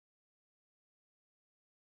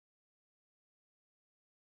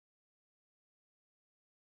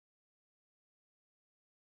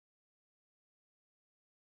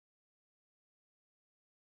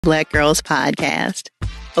Black Girls Podcast,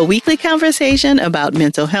 a weekly conversation about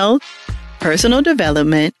mental health, personal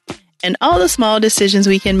development, and all the small decisions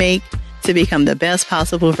we can make to become the best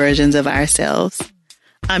possible versions of ourselves.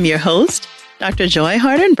 I'm your host, Dr. Joy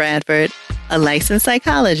Harden Bradford, a licensed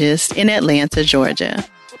psychologist in Atlanta, Georgia.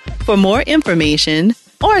 For more information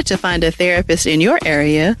or to find a therapist in your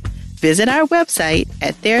area, visit our website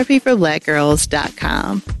at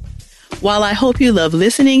therapyforblackgirls.com. While I hope you love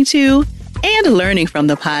listening to and learning from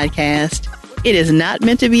the podcast, it is not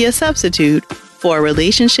meant to be a substitute for a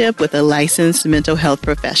relationship with a licensed mental health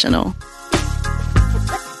professional.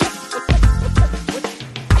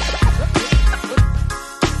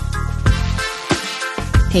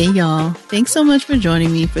 Hey y'all, thanks so much for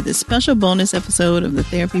joining me for this special bonus episode of the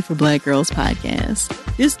Therapy for Black Girls podcast.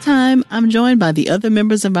 This time, I'm joined by the other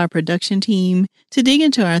members of our production team to dig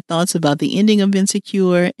into our thoughts about the ending of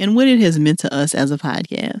Insecure and what it has meant to us as a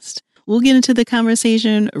podcast. We'll get into the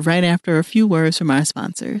conversation right after a few words from our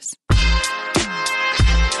sponsors.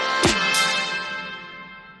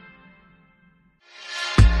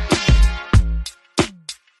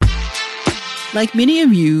 Like many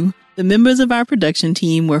of you, the members of our production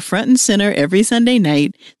team were front and center every Sunday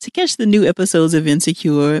night to catch the new episodes of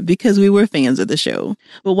Insecure because we were fans of the show.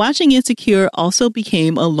 But watching Insecure also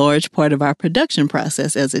became a large part of our production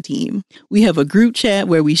process as a team. We have a group chat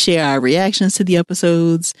where we share our reactions to the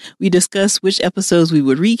episodes, we discuss which episodes we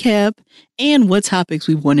would recap, and what topics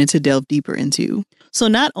we wanted to delve deeper into. So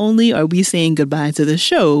not only are we saying goodbye to the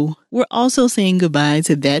show, we're also saying goodbye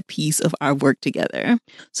to that piece of our work together.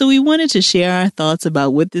 So we wanted to share our thoughts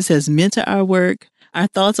about what this has meant to our work, our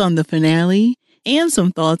thoughts on the finale, and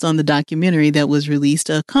some thoughts on the documentary that was released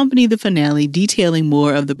to accompany the finale, detailing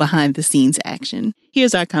more of the behind-the-scenes action.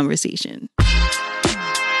 Here's our conversation.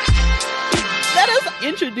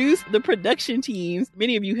 Introduce the production teams.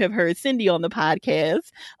 Many of you have heard Cindy on the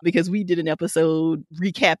podcast because we did an episode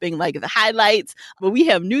recapping like the highlights, but we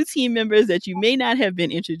have new team members that you may not have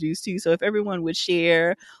been introduced to. So if everyone would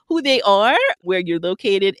share who they are, where you're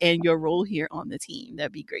located, and your role here on the team,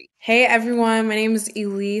 that'd be great. Hey everyone, my name is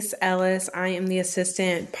Elise Ellis. I am the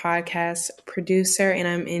assistant podcast producer and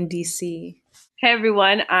I'm in DC. Hey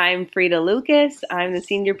everyone, I'm Frida Lucas. I'm the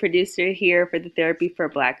senior producer here for the Therapy for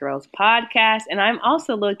Black Girls podcast, and I'm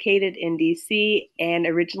also located in DC and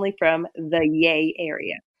originally from the Yay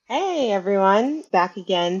area. Hey everyone, back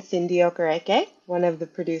again, Cindy Okereke, one of the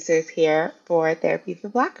producers here for Therapy for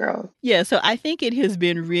Black Girls. Yeah, so I think it has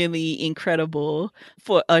been really incredible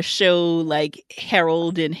for a show like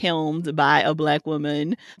heralded and helmed by a Black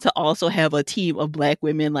woman to also have a team of Black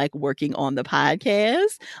women like working on the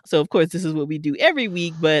podcast. So of course, this is what we do every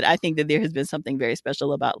week, but I think that there has been something very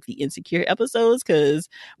special about the Insecure episodes because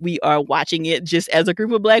we are watching it just as a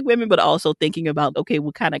group of Black women, but also thinking about, okay,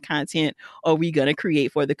 what kind of content are we going to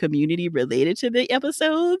create for the community related to the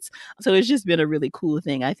episodes? So it's just been a really cool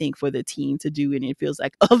thing, I think, for the team to do, and it feels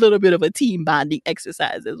like a little bit of a team bonding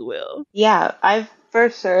exercise as well. Yeah, I for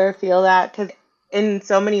sure feel that because in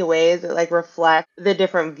so many ways it like reflects the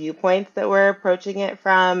different viewpoints that we're approaching it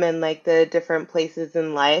from and like the different places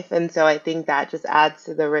in life. And so I think that just adds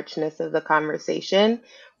to the richness of the conversation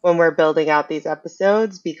when we're building out these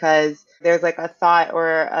episodes, because there's like a thought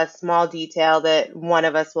or a small detail that one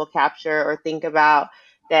of us will capture or think about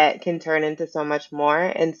that can turn into so much more.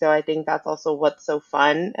 And so I think that's also what's so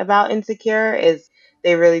fun about Insecure is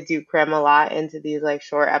they really do cram a lot into these like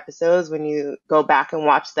short episodes when you go back and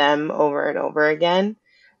watch them over and over again.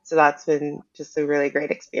 So that's been just a really great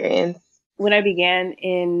experience. When I began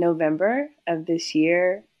in November of this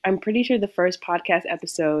year, I'm pretty sure the first podcast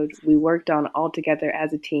episode we worked on all together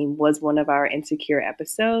as a team was one of our Insecure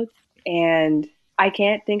episodes. And I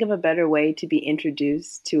can't think of a better way to be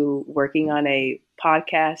introduced to working on a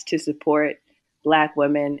podcast to support Black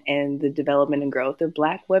women and the development and growth of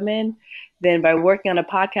Black women than by working on a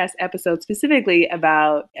podcast episode specifically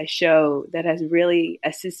about a show that has really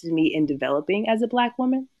assisted me in developing as a Black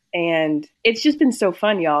woman. And it's just been so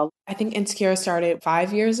fun, y'all. I think Insecure started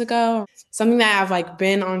 5 years ago. Something that I've like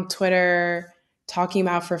been on Twitter talking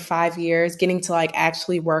about for 5 years, getting to like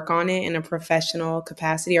actually work on it in a professional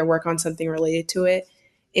capacity or work on something related to it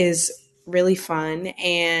is really fun.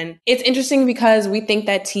 And it's interesting because we think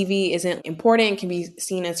that TV isn't important, can be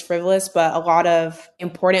seen as frivolous, but a lot of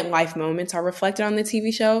important life moments are reflected on the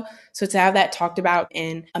TV show. So to have that talked about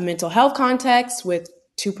in a mental health context with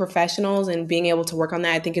two professionals and being able to work on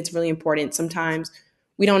that, I think it's really important. Sometimes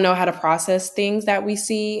we don't know how to process things that we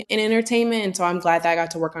see in entertainment. And so I'm glad that I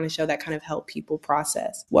got to work on a show that kind of helped people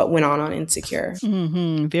process what went on Insecure.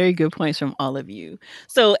 Very good points from all of you.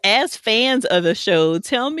 So as fans of the show,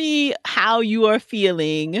 tell me how you are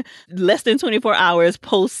feeling less than 24 hours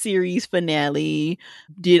post-series finale.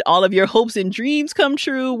 Did all of your hopes and dreams come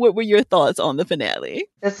true? What were your thoughts on the finale?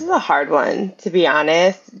 This is a hard one, to be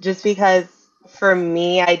honest, just because for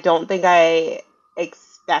me, I don't think I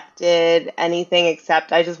expected anything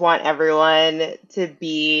except I just want everyone to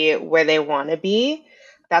be where they want to be.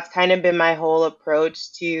 That's kind of been my whole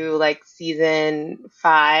approach to like season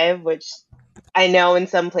 5, which I know in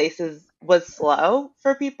some places was slow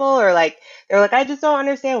for people, or like they're like, I just don't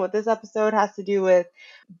understand what this episode has to do with.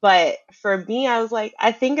 But for me, I was like,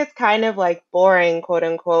 I think it's kind of like boring, quote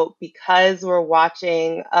unquote, because we're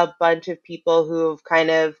watching a bunch of people who've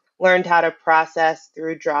kind of learned how to process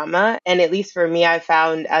through drama. And at least for me, I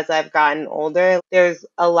found as I've gotten older, there's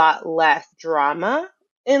a lot less drama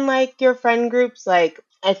in like your friend groups. Like,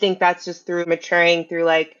 I think that's just through maturing, through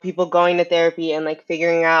like people going to therapy and like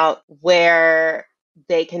figuring out where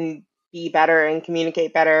they can be better and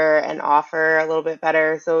communicate better and offer a little bit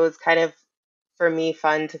better. So it was kind of, for me,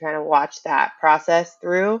 fun to kind of watch that process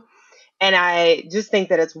through. And I just think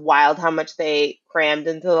that it's wild how much they crammed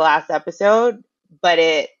into the last episode, but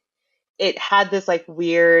it had this like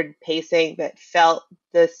weird pacing that felt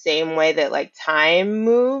the same way that like time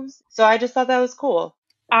moves. So I just thought that was cool.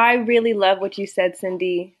 I really love what you said,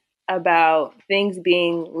 Cindy, about things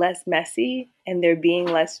being less messy and there being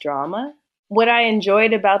less drama. What I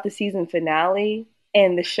enjoyed about the season finale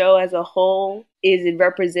and the show as a whole is it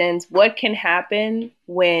represents what can happen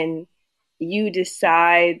when you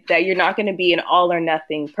decide that you're not going to be an all or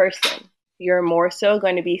nothing person. You're more so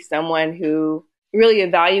going to be someone who really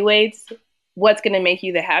evaluates what's going to make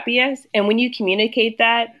you the happiest. And when you communicate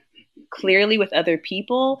that clearly with other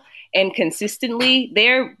people and consistently,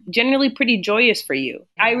 they're generally pretty joyous for you.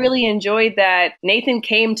 I really enjoyed that Nathan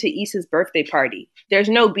came to Issa's birthday party. There's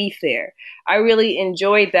no beef there. I really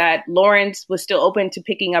enjoyed that Lawrence was still open to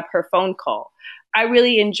picking up her phone call. I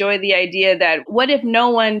really enjoy the idea that what if no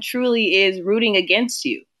one truly is rooting against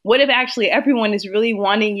you? What if actually everyone is really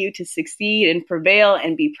wanting you to succeed and prevail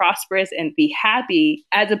and be prosperous and be happy,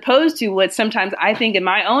 as opposed to what sometimes I think in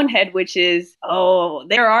my own head, which is, oh,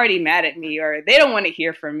 they're already mad at me, or they don't want to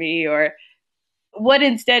hear from me, or what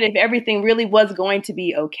instead if everything really was going to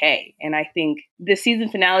be okay? And I think the season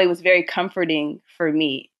finale was very comforting for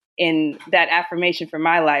me in that affirmation for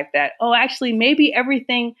my life that, oh, actually, maybe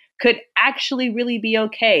everything could actually really be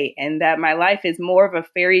okay, and that my life is more of a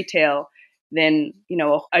fairy tale than,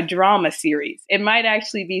 a drama series. It might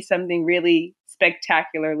actually be something really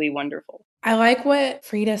spectacularly wonderful. I like what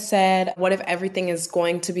Frida said. What if everything is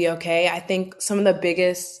going to be okay? I think some of the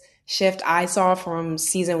biggest shift I saw from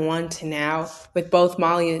season 1 to now with both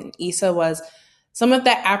Molly and Issa was some of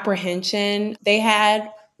the apprehension they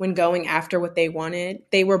had when going after what they wanted.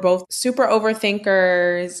 They were both super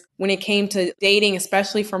overthinkers when it came to dating,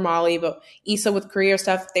 especially for Molly, but Issa with career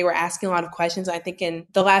stuff, they were asking a lot of questions. I think in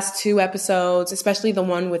the last 2 episodes, especially the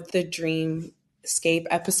one with the dream escape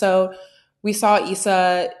episode, we saw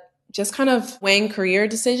Issa just kind of weighing career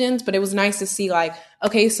decisions, but it was nice to see like,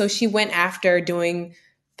 okay, so she went after doing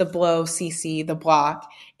the blow CC, the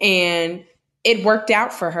block, and it worked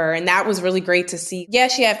out for her. And that was really great to see. Yeah,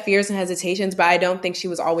 she had fears and hesitations, but I don't think she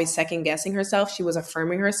was always second guessing herself. She was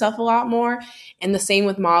affirming herself a lot more. And the same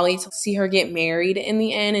with Molly, to see her get married in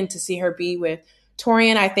the end and to see her be with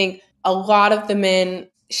Torian. I think a lot of the men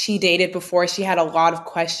she dated before, she had a lot of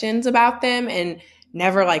questions about them and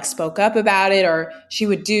never like spoke up about it, or she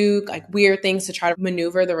would do like weird things to try to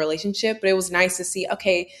maneuver the relationship. But it was nice to see,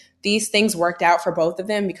 okay, these things worked out for both of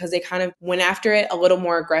them because they kind of went after it a little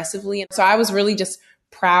more aggressively. And so I was really just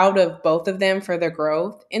proud of both of them for their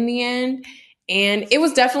growth in the end. And it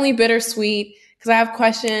was definitely bittersweet because I have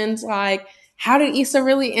questions like, how did Issa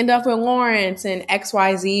really end up with Lawrence and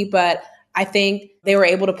XYZ? But I think they were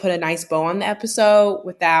able to put a nice bow on the episode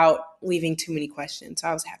without leaving too many questions. So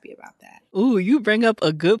I was happy about that. Ooh, you bring up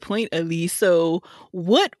a good point, Elise. So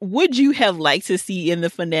what would you have liked to see in the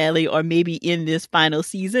finale or maybe in this final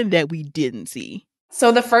season that we didn't see?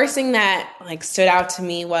 So the first thing that like stood out to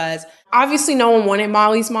me was obviously no one wanted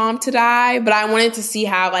Molly's mom to die, but I wanted to see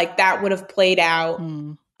how like that would have played out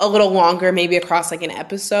a little longer, maybe across like an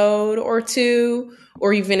episode or 2,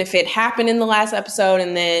 or even if it happened in the last episode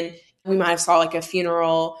and then we might have saw like a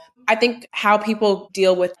funeral. I think how people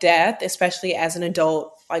deal with death, especially as an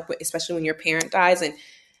adult, like especially when your parent dies and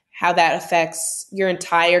how that affects your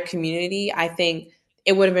entire community. I think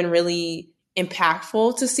it would have been really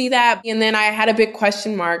impactful to see that. And then I had a big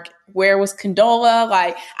question mark. Where was Condola?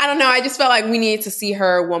 Like, I don't know. I just felt like we needed to see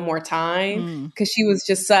her one more time because she was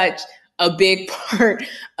just such a big part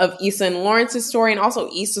of Issa and Lawrence's story, and also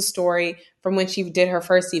Issa's story from when she did her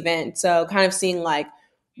first event. So kind of seeing like,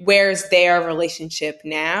 where's their relationship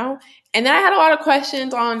now? And then I had a lot of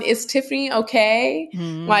questions on, is Tiffany okay?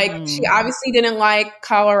 Like, she obviously didn't like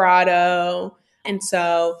Colorado. And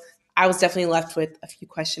so I was definitely left with a few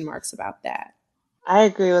question marks about that. I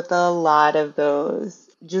agree with a lot of those.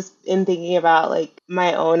 Just in thinking about like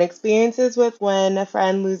my own experiences with when a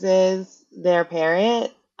friend loses their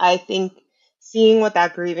parent, I think seeing what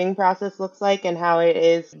that grieving process looks like and how it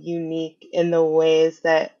is unique in the ways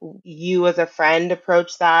that you as a friend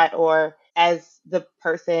approach that, or as the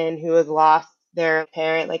person who has lost their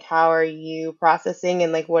parent, like how are you processing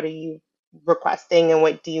and like what are you requesting and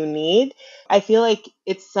what do you need? I feel like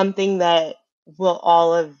it's something that we'll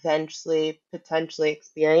all eventually potentially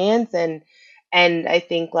experience, and I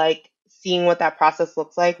think like seeing what that process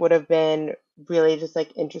looks like would have been really just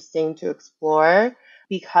like interesting to explore,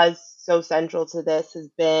 because so central to this has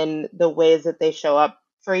been the ways that they show up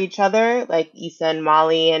for each other, like Issa and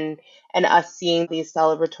Molly, and us seeing these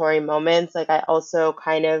celebratory moments. Like I also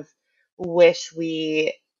kind of wish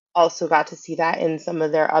we also got to see that in some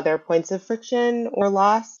of their other points of friction or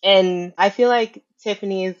loss. And I feel like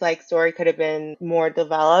Tiffany's like story could have been more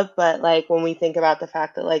developed, but like when we think about the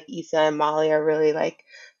fact that like Issa and Molly are really like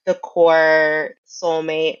the core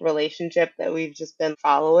soulmate relationship that we've just been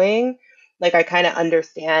following, like I kind of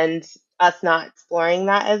understand us not exploring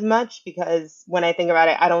that as much, because when I think about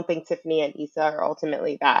it, I don't think Tiffany and Issa are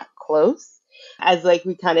ultimately that close, as like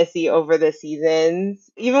we kind of see over the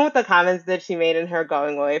seasons. Even with the comments that she made in her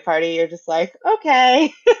going away party, you're just like,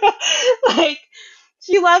 okay. Like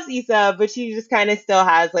she loves Issa, but she just kind of still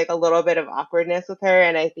has like a little bit of awkwardness with her.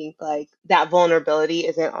 And I think like that vulnerability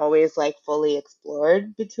isn't always like fully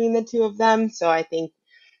explored between the two of them. So I think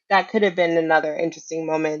that could have been another interesting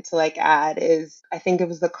moment to like add is, I think it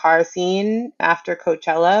was the car scene after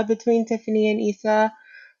Coachella between Tiffany and Issa,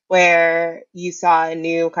 where you saw a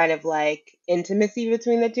new kind of like intimacy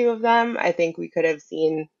between the two of them. I think we could have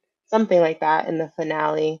seen something like that in the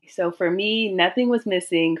finale. So for me, nothing was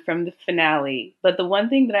missing from the finale. But the one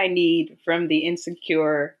thing that I need from the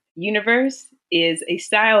Insecure universe is a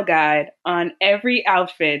style guide on every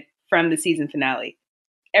outfit from the season finale.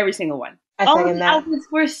 Every single one. I All of second the that. outfits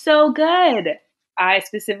were so good. I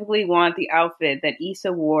specifically want the outfit that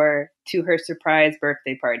Issa wore to her surprise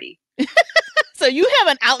birthday party. So you have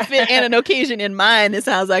an outfit and an occasion in mind, it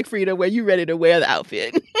sounds like, Frida, where you're ready to wear the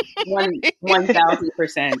outfit.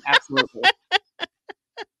 1,000%, absolutely.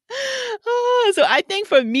 So I think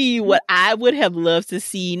for me, what I would have loved to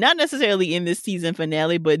see, not necessarily in this season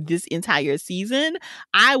finale, but this entire season,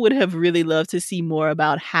 I would have really loved to see more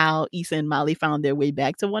about how Issa and Molly found their way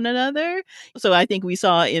back to one another. So I think we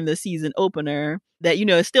saw in the season opener that, you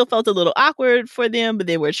know, it still felt a little awkward for them, but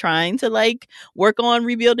they were trying to like work on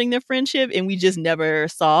rebuilding their friendship. And we just never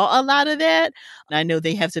saw a lot of that. And I know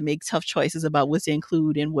they have to make tough choices about what to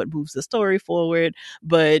include and what moves the story forward.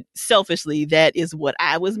 But selfishly, that is what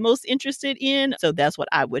I was most interested in. So that's what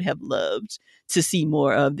I would have loved to see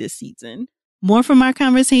more of this season. More from our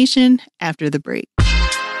conversation after the break.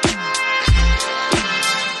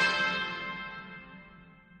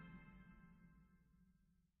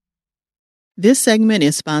 This segment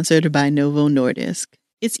is sponsored by Novo Nordisk.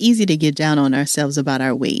 It's easy to get down on ourselves about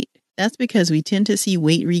our weight. That's because we tend to see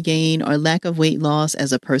weight regain or lack of weight loss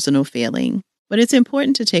as a personal failing. But it's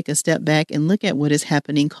important to take a step back and look at what is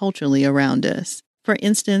happening culturally around us. For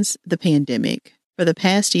instance, the pandemic. For the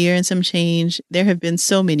past year and some change, there have been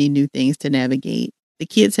so many new things to navigate. The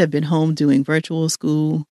kids have been home doing virtual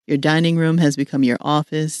school, your dining room has become your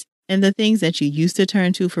office, and the things that you used to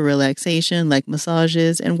turn to for relaxation, like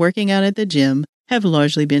massages and working out at the gym, have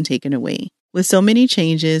largely been taken away. With so many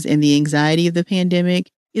changes and the anxiety of the pandemic,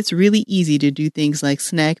 it's really easy to do things like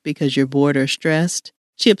snack because you're bored or stressed.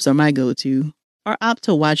 Chips are my go-to. Or opt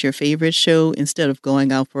to watch your favorite show instead of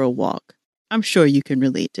going out for a walk. I'm sure you can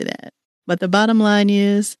relate to that. But the bottom line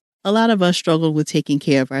is, a lot of us struggled with taking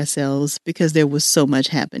care of ourselves because there was so much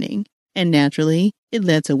happening. And naturally, it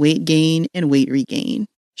led to weight gain and weight regain.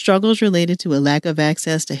 Struggles related to a lack of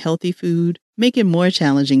access to healthy food make it more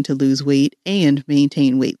challenging to lose weight and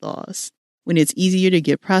maintain weight loss. When it's easier to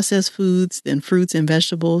get processed foods than fruits and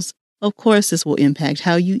vegetables, of course this will impact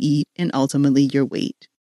how you eat and ultimately your weight.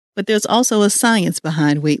 But there's also a science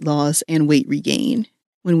behind weight loss and weight regain.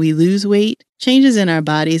 When we lose weight, changes in our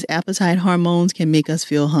body's appetite hormones can make us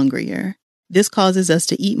feel hungrier. This causes us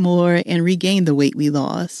to eat more and regain the weight we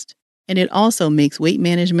lost. And it also makes weight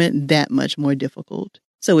management that much more difficult.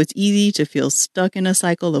 So it's easy to feel stuck in a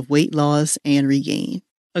cycle of weight loss and regain.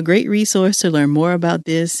 A great resource to learn more about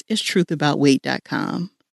this is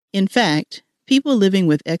truthaboutweight.com. In fact, people living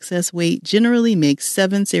with excess weight generally make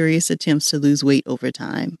 7 serious attempts to lose weight over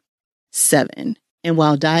time. 7. And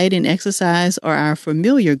while diet and exercise are our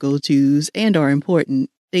familiar go-tos and are important,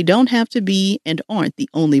 they don't have to be and aren't the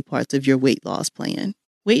only parts of your weight loss plan.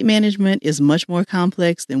 Weight management is much more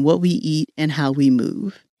complex than what we eat and how we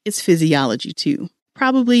move. It's physiology too.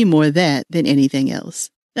 Probably more that than anything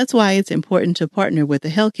else. That's why it's important to partner with a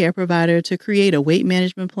healthcare provider to create a weight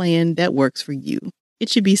management plan that works for you. It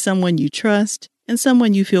should be someone you trust and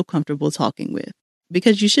someone you feel comfortable talking with,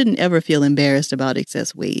 because you shouldn't ever feel embarrassed about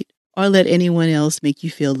excess weight or let anyone else make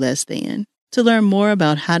you feel less than. To learn more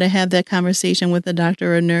about how to have that conversation with a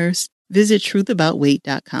doctor or nurse, visit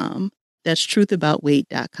truthaboutweight.com. That's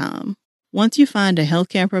truthaboutweight.com. Once you find a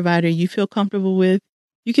healthcare provider you feel comfortable with,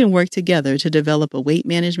 you can work together to develop a weight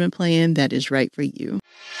management plan that is right for you.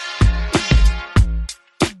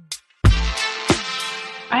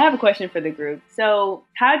 I have a question for the group. So,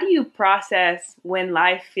 how do you process when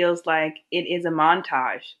life feels like it is a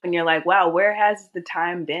montage? When you're like, wow, where has the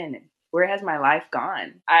time been? Where has my life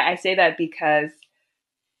gone? I say that because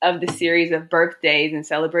of the series of birthdays and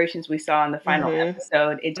celebrations we saw in the final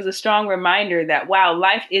episode. It was a strong reminder that, wow,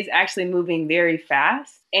 life is actually moving very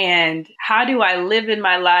fast. And how do I live in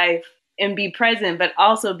my life and be present, but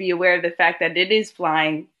also be aware of the fact that it is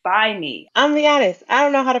flying by me? I'll be honest, I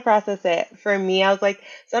don't know how to process it. For me, I was like,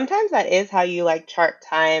 sometimes that is how you like chart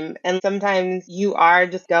time. And sometimes you are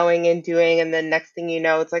just going and doing, and then next thing you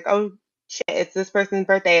know, it's like, oh shit, it's this person's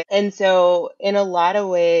birthday. And so in a lot of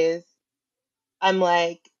ways, I'm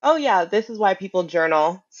like, oh yeah, this is why people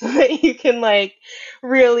journal so that you can like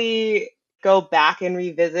really go back and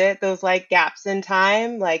revisit those like gaps in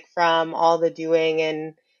time, like from all the doing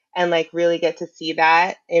and like really get to see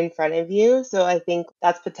that in front of you. So I think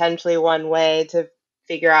that's potentially one way to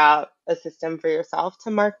figure out a system for yourself to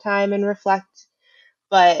mark time and reflect.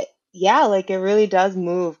 But yeah, like it really does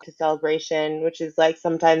move to celebration, which is like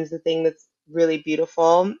sometimes the thing that's really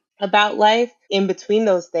beautiful about life. In between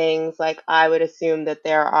those things, like I would assume that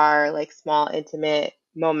there are like small, intimate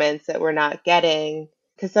moments that we're not getting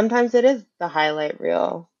because sometimes it is the highlight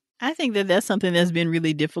reel. I think that that's something that's been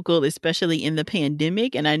really difficult, especially in the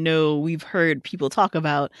pandemic. And I know we've heard people talk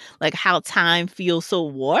about like how time feels so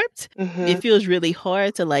warped. It feels really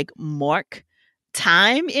hard to like mark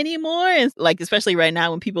time anymore. And like, especially right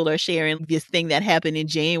now when people are sharing this thing that happened in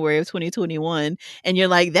January of 2021, and you're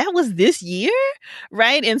like, that was this year,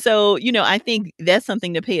 right? And so, I think that's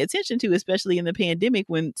something to pay attention to, especially in the pandemic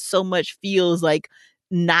when so much feels like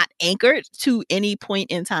not anchored to any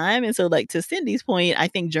point in time. And so, like, to Cindy's point, I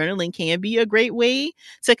think journaling can be a great way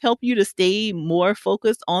to help you to stay more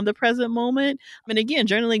focused on the present moment. And again,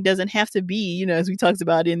 journaling doesn't have to be, as we talked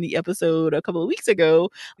about in the episode a couple of weeks ago,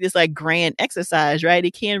 this like grand exercise, right?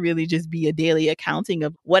 It can really just be a daily accounting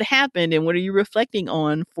of what happened and what are you reflecting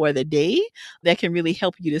on for the day that can really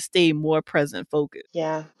help you to stay more present focused.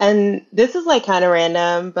 Yeah. And this is like kind of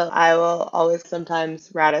random, but I will always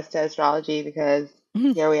sometimes route us to astrology because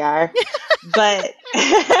here we are. But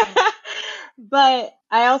but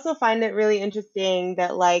I also find it really interesting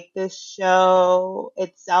that like this show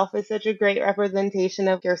itself is such a great representation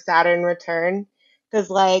of your Saturn return. Because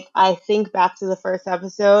like I think back to the first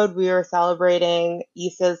episode, we were celebrating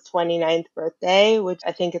Issa's 29th birthday, which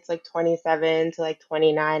I think it's like 27 to like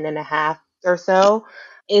 29 and a half or so,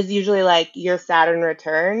 is usually like your Saturn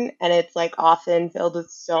return. And it's like often filled with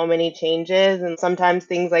so many changes. And sometimes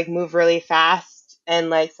things like move really fast.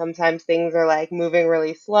 And like sometimes things are like moving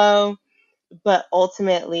really slow. But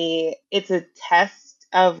ultimately, it's a test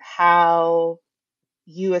of how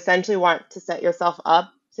you essentially want to set yourself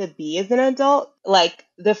up to be as an adult. Like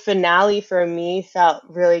the finale for me felt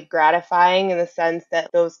really gratifying in the sense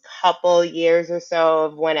that those couple years or so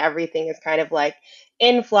of when everything is kind of like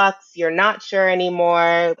in flux, you're not sure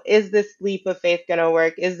anymore. Is this leap of faith going to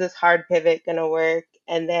work? Is this hard pivot going to work?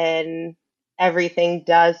 And then everything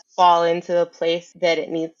does fall into the place that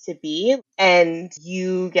it needs to be. And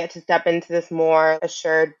you get to step into this more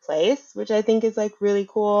assured place, which I think is like really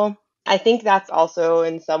cool. I think that's also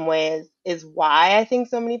in some ways is why I think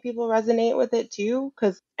so many people resonate with it too.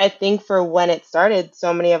 Because I think for when it started,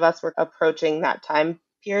 so many of us were approaching that time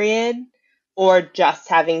period or just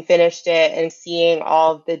having finished it and seeing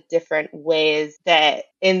all of the different ways that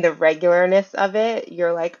in the regularness of it,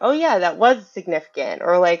 you're like, oh yeah, that was significant.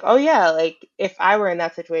 Or like, oh yeah, like if I were in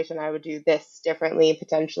that situation, I would do this differently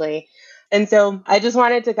potentially. And so I just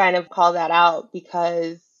wanted to kind of call that out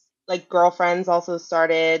because like Girlfriends also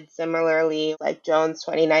started similarly, like Joan's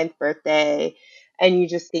 29th birthday. And you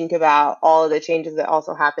just think about all of the changes that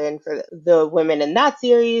also happened for the women in that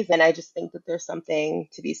series. And I just think that there's something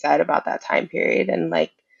to be said about that time period and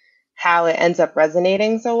like how it ends up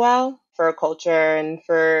resonating so well for a culture and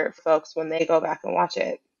for folks when they go back and watch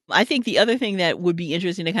it. I think the other thing that would be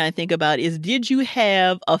interesting to kind of think about is, did you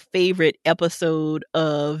have a favorite episode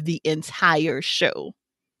of the entire show?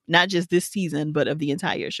 Not just this season, but of the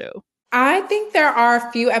entire show. I think there are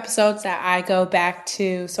a few episodes that I go back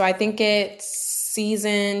to. So I think it's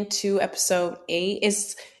season 2, episode 8.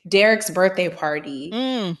 It's Derek's birthday party.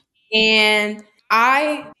 And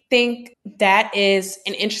I think that is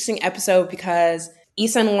an interesting episode because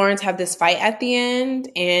Issa and Lawrence have this fight at the end,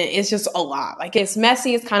 and it's just a lot. Like, it's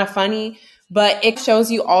messy, it's kind of funny, but it shows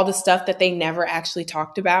you all the stuff that they never actually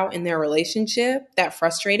talked about in their relationship that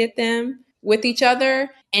frustrated them with each other.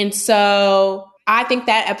 And so I think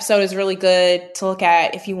that episode is really good to look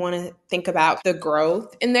at if you want to think about the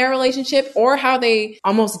growth in their relationship or how they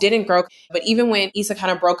almost didn't grow. But even when Issa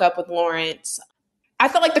kind of broke up with Lawrence, I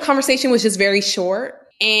felt like the conversation was just very short.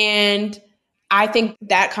 And I think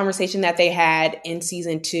that conversation that they had in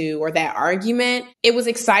season 2, or that argument, it was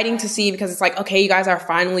exciting to see because it's like, okay, you guys are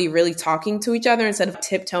finally really talking to each other instead of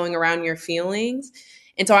tiptoeing around your feelings.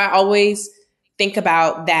 And so I always think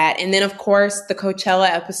about that. And then, of course, the Coachella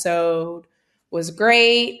episode was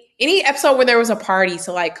great. Any episode where there was a party,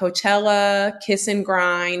 so like Coachella, Kiss and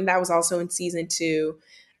Grind, that was also in season 2.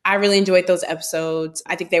 I really enjoyed those episodes.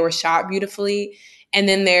 I think they were shot beautifully. And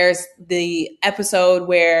then there's the episode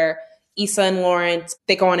where Issa and Lawrence,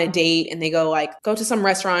 they go on a date and they go to some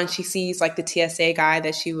restaurant. She sees like the TSA guy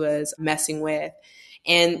that she was messing with.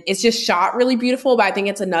 And it's just shot really beautiful. But I think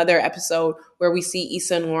it's another episode where we see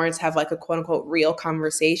Issa and Lawrence have like a quote unquote real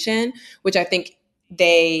conversation, which I think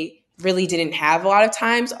they really didn't have a lot of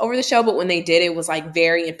times over the show. But when they did, it was like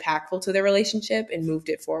very impactful to their relationship and moved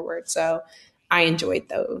it forward. So I enjoyed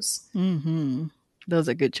those. Mm-hmm. Those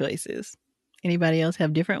are good choices. Anybody else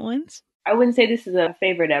have different ones? I wouldn't say this is a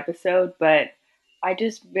favorite episode, but I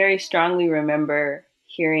just very strongly remember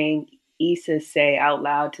hearing Issa say out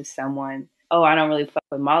loud to someone, "Oh, I don't really fuck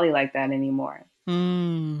with Molly like that anymore."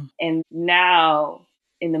 And now,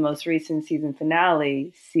 in the most recent season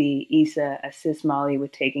finale, see Issa assist Molly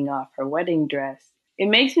with taking off her wedding dress. It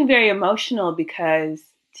makes me very emotional because,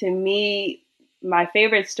 to me, my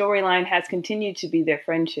favorite storyline has continued to be their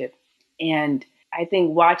friendship. And I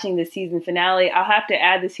think watching the season finale, I'll have to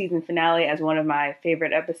add the season finale as one of my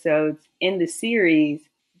favorite episodes in the series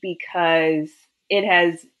because it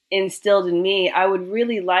has instilled in me, I would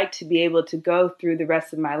really like to be able to go through the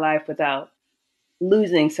rest of my life without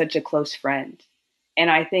losing such a close friend.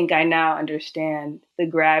 And I think I now understand the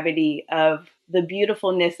gravity of the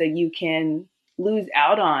beautifulness that you can lose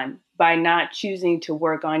out on by not choosing to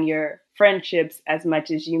work on your friendships as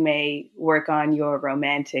much as you may work on your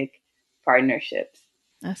romantic partnerships.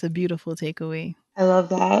 That's a beautiful takeaway. I love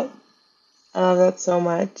that. I love that so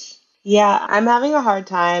much. Yeah, I'm having a hard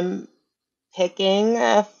time picking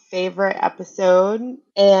a favorite episode.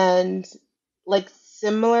 And like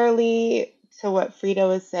similarly to what Frida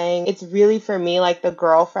was saying, it's really for me like the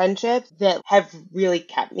girl friendships that have really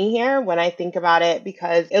kept me here when I think about it,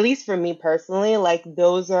 because at least for me personally, like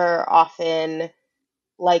those are often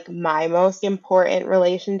like my most important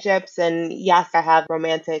relationships. And yes, I have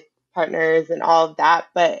romantic partners and all of that,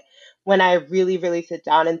 but when I really, really sit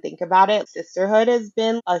down and think about it, sisterhood has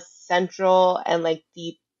been a central and like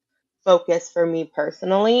deep focus for me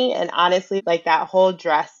personally. And honestly, like that whole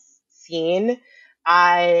dress scene,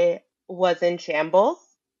 I was in shambles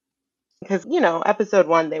because, episode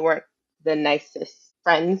 1, they weren't the nicest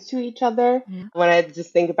friends to each other. When I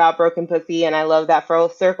just think about Broken Pussy, and I love that full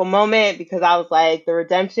circle moment because I was like, the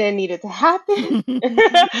redemption needed to happen.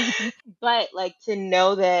 But like to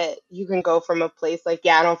know that you can go from a place like,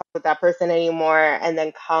 yeah, I don't fuck with that person anymore, and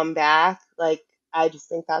then come back, like I just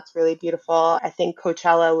think that's really beautiful. I think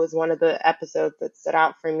Coachella was one of the episodes that stood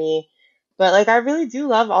out for me. But like I really do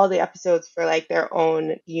love all the episodes for like their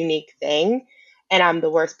own unique thing. And I'm the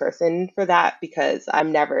worst person for that because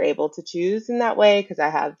I'm never able to choose in that way because I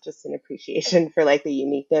have just an appreciation for like the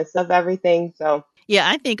uniqueness of everything. So yeah,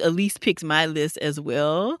 I think Elise picks my list as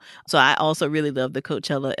well. So I also really love the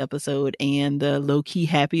Coachella episode and the low key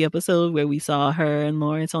happy episode where we saw her and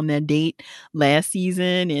Lawrence on that date last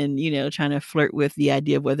season and, trying to flirt with the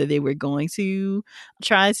idea of whether they were going to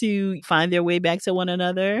try to find their way back to one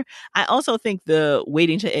another. I also think the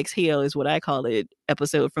waiting to exhale is what I call it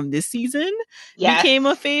episode from this season Yes. became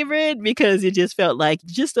a favorite because it just felt like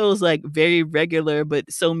just those like very regular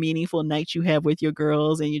but so meaningful nights you have with your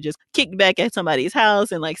girls and you just kick back at somebody's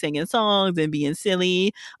house and like singing songs and being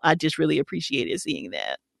silly. I just really appreciated seeing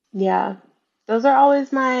that. Yeah. Those are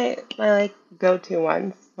always my like go-to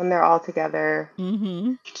ones when they're all together,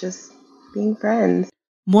 Mm-hmm. just being friends.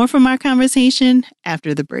 More from our conversation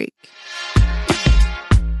after the break.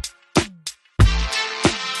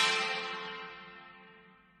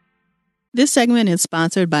 This segment is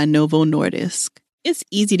sponsored by Novo Nordisk. It's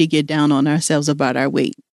easy to get down on ourselves about our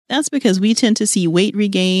weight. That's because we tend to see weight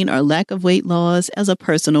regain or lack of weight loss as a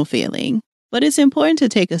personal failing. But it's important to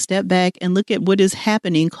take a step back and look at what is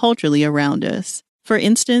happening culturally around us. For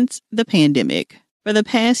instance, the pandemic. For the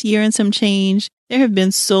past year and some change, there have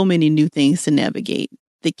been so many new things to navigate.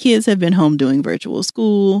 The kids have been home doing virtual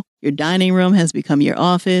school, your dining room has become your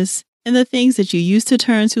office, and the things that you used to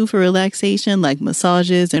turn to for relaxation, like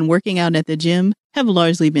massages and working out at the gym, have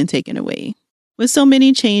largely been taken away. With so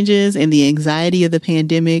many changes and the anxiety of the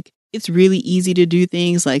pandemic, it's really easy to do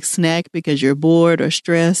things like snack because you're bored or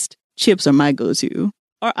stressed. Chips are my go-to.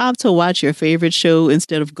 Or opt to watch your favorite show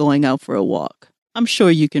instead of going out for a walk. I'm sure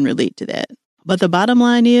you can relate to that. But the bottom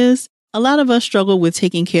line is, a lot of us struggle with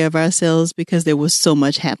taking care of ourselves because there was so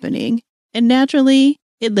much happening. And naturally,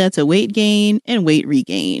 it led to weight gain and weight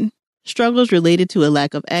regain. Struggles related to a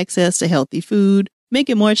lack of access to healthy food make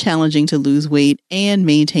it more challenging to lose weight and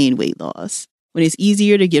maintain weight loss. When it's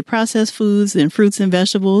easier to get processed foods than fruits and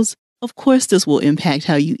vegetables, of course this will impact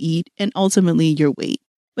how you eat and ultimately your weight.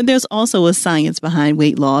 But there's also a science behind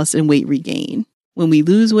weight loss and weight regain. When we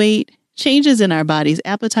lose weight, changes in our body's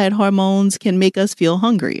appetite hormones can make us feel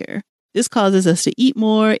hungrier. This causes us to eat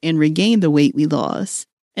more and regain the weight we lost.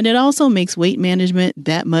 And it also makes weight management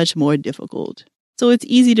that much more difficult. So it's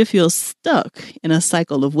easy to feel stuck in a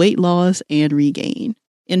cycle of weight loss and regain.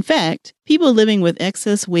 In fact, people living with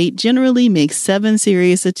excess weight generally make 7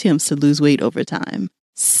 serious attempts to lose weight over time.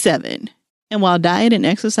 7. And while diet and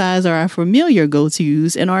exercise are our familiar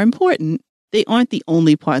go-tos and are important, they aren't the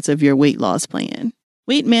only parts of your weight loss plan.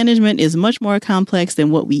 Weight management is much more complex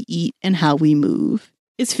than what we eat and how we move.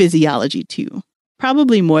 It's physiology too,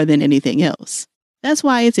 probably more than anything else. That's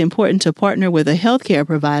why it's important to partner with a healthcare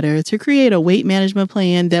provider to create a weight management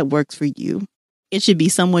plan that works for you. It should be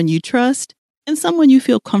someone you trust and someone you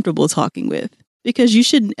feel comfortable talking with, because you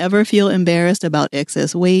shouldn't ever feel embarrassed about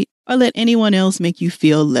excess weight or let anyone else make you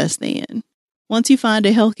feel less than. Once you find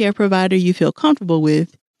a healthcare provider you feel comfortable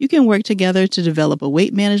with, you can work together to develop a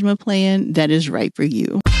weight management plan that is right for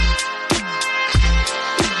you.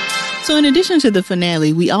 So in addition to the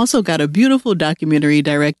finale, we also got a beautiful documentary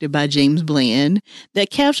directed by James Bland that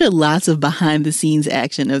captured lots of behind-the-scenes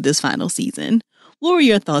action of this final season. What were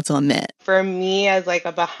your thoughts on that? For me, as like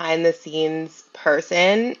a behind the scenes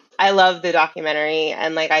person, I love the documentary,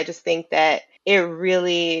 and like I just think that it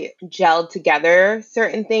really gelled together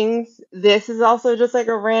certain things. This is also just like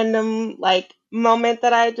a random like moment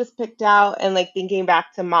that I just picked out, and like thinking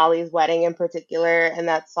back to Molly's wedding in particular, and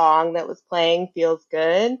that song that was playing, Feels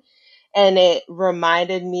Good. And it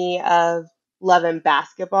reminded me of Love and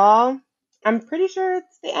Basketball. I'm pretty sure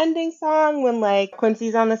it's the ending song when like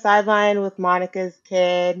Quincy's on the sideline with Monica's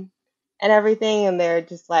kid and everything, and they're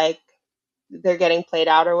just like they're getting played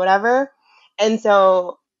out or whatever. And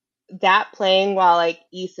so that playing while like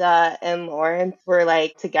Issa and Lawrence were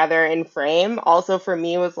like together in frame also for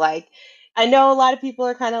me was like, I know a lot of people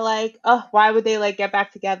are kind of like, oh, why would they like get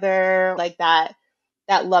back together like that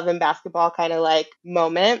love and basketball kind of like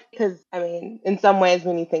moment, because I mean in some ways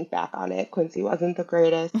when you think back on it, Quincy wasn't the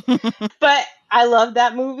greatest. But I love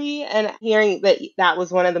that movie, and hearing that that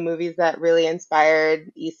was one of the movies that really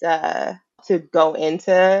inspired Issa to go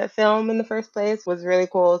into film in the first place was really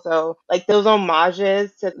cool. So like those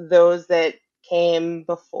homages to those that came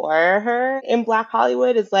before her in Black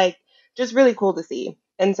Hollywood is like just really cool to see.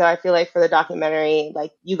 And so I feel like for the documentary,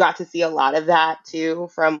 like you got to see a lot of that too,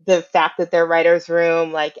 from the fact that their writer's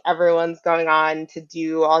room, like everyone's going on to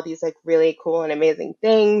do all these like really cool and amazing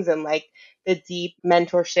things, and like the deep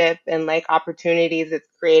mentorship and like opportunities it's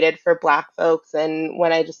created for Black folks. And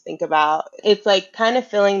when I just think about it's like kind of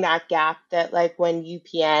filling that gap that like when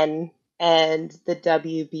UPN and the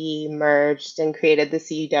WB merged and created the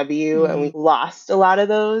CW, and we lost a lot of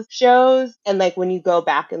those shows. And like when you go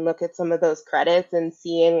back and look at some of those credits and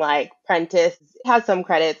seeing like Prentice has some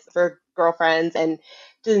credits for Girlfriends, and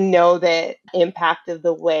to know that impact of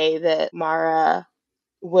the way that Mara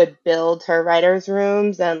would build her writers'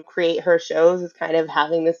 rooms and create her shows is kind of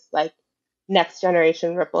having this like next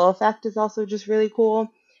generation ripple effect is also just really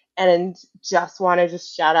cool. And just want to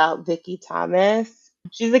just shout out Vicky Thomas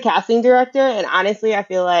She's the casting director, and honestly, I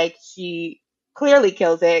feel like she clearly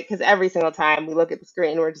kills it because every single time we look at the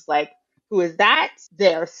screen, we're just like, who is that?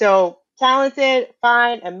 They're so talented,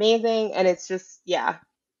 fine, amazing, and it's just, yeah,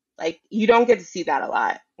 like you don't get to see that a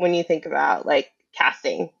lot when you think about like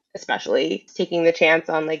casting, especially taking the chance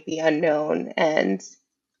on like the unknown. And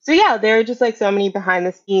so yeah, there are just like so many behind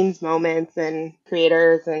the scenes moments and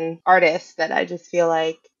creators and artists that I just feel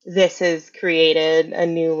like this has created a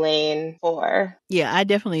new lane for. Yeah, I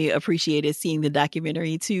definitely appreciated seeing the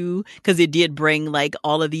documentary too, because it did bring like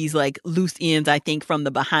all of these like loose ends, I think, from the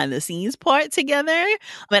behind the scenes part together.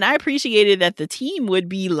 But I appreciated that the team would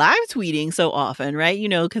be live tweeting so often, right? You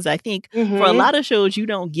know, because I think for a lot of shows, you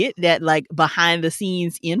don't get that like behind the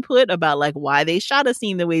scenes input about like why they shot a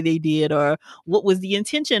scene the way they did or what was the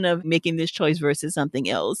intention of making this choice versus something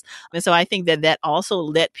else. And so I think that that also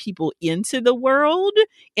let people into the world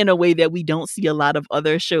in a way that we don't see a lot of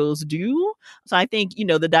other shows do. So I think, you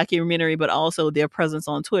know, the documentary, but also their presence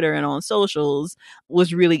on Twitter and on socials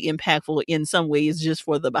was really impactful in some ways just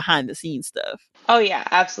for the behind the scenes stuff. Oh yeah,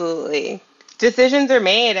 absolutely. Decisions are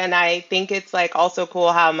made, and I think it's like also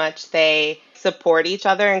cool how much they support each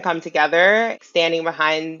other and come together, standing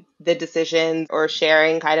behind the decisions or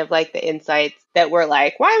sharing kind of like the insights that we're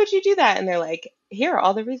like, why would you do that? And they're like, here are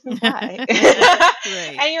all the reasons why.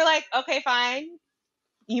 Right. And you're like, okay, fine.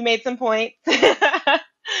 You made some points.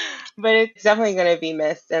 But it's definitely going to be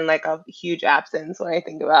missed and like a huge absence when I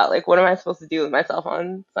think about like, what am I supposed to do with myself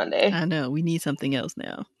on Sunday? I know. We need something else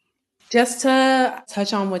now. Just to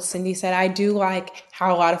touch on what Cindy said, I do like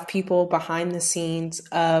how a lot of people behind the scenes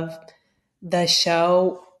of the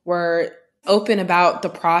show were open about the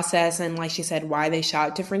process and, like she said, why they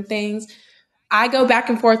shot different things. I go back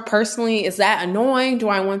and forth personally. Is that annoying? Do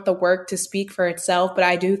I want the work to speak for itself? But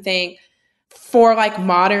I do think for like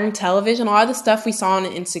modern television, a lot of the stuff we saw on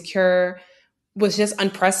Insecure was just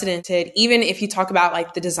unprecedented, even if you talk about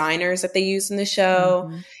like the designers that they used in the show.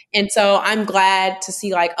 Mm-hmm. And so I'm glad to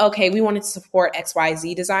see like, okay, we wanted to support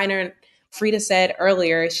XYZ designer. And Frida said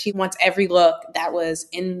earlier, she wants every look that was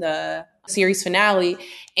in the series finale.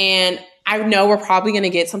 And I know we're probably going to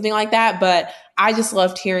get something like that, but I just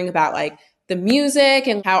loved hearing about like the music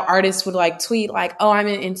and how artists would like tweet like, oh, I'm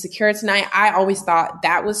in Insecure tonight. I always thought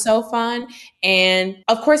that was so fun. And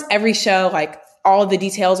of course, every show, like all the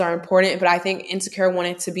details are important, but I think Insecure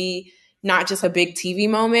wanted to be not just a big TV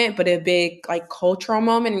moment, but a big like cultural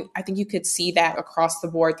moment. And I think you could see that across the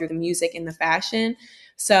board through the music and the fashion.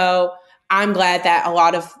 So I'm glad that a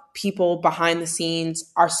lot of people behind the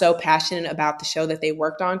scenes are so passionate about the show that they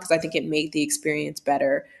worked on, because I think it made the experience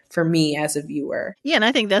better for me as a viewer. Yeah, and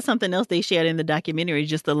I think that's something else they shared in the documentary,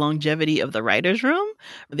 just the longevity of the writers' room.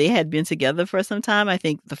 They had been together for some time. I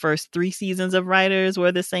think the first 3 seasons of writers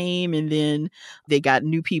were the same, and then they got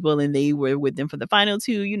new people and they were with them for the final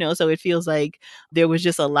 2, you know, so it feels like there was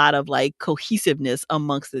just a lot of like cohesiveness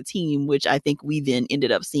amongst the team, which I think we then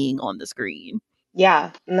ended up seeing on the screen.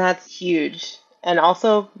 Yeah, and that's huge and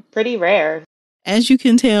also pretty rare. As you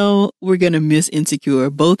can tell, we're going to miss Insecure,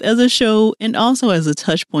 both as a show and also as a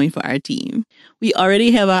touch point for our team. We already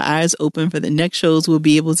have our eyes open for the next shows we'll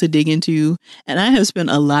be able to dig into, and I have spent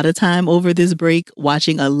a lot of time over this break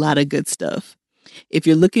watching a lot of good stuff. If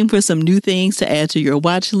you're looking for some new things to add to your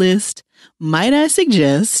watch list, might I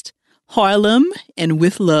suggest Harlem and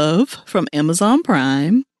With Love from Amazon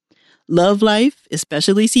Prime, Love Life,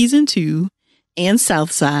 especially Season 2, and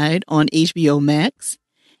Southside on HBO Max,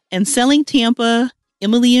 and Selling Tampa,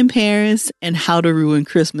 Emily in Paris, and How to Ruin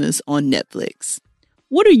Christmas on Netflix.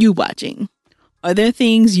 What are you watching? Are there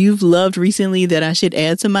things you've loved recently that I should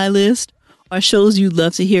add to my list? Or shows you'd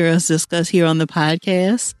love to hear us discuss here on the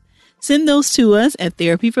podcast? Send those to us at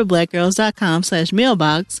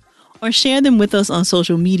therapyforblackgirls.com/mailbox or share them with us on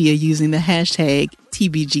social media using the hashtag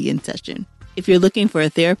TBGInSession. If you're looking for a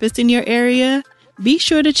therapist in your area, be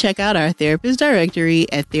sure to check out our therapist directory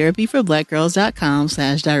at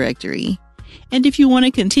therapyforblackgirls.com/directory. And if you want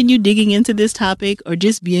to continue digging into this topic or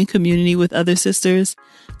just be in community with other sisters,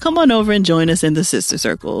 come on over and join us in the Sister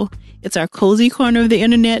Circle. It's our cozy corner of the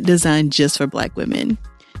internet designed just for Black women.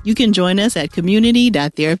 You can join us at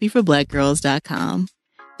community.therapyforblackgirls.com.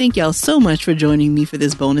 Thank y'all so much for joining me for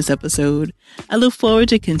this bonus episode. I look forward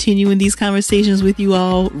to continuing these conversations with you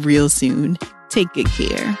all real soon. Take good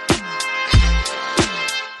care.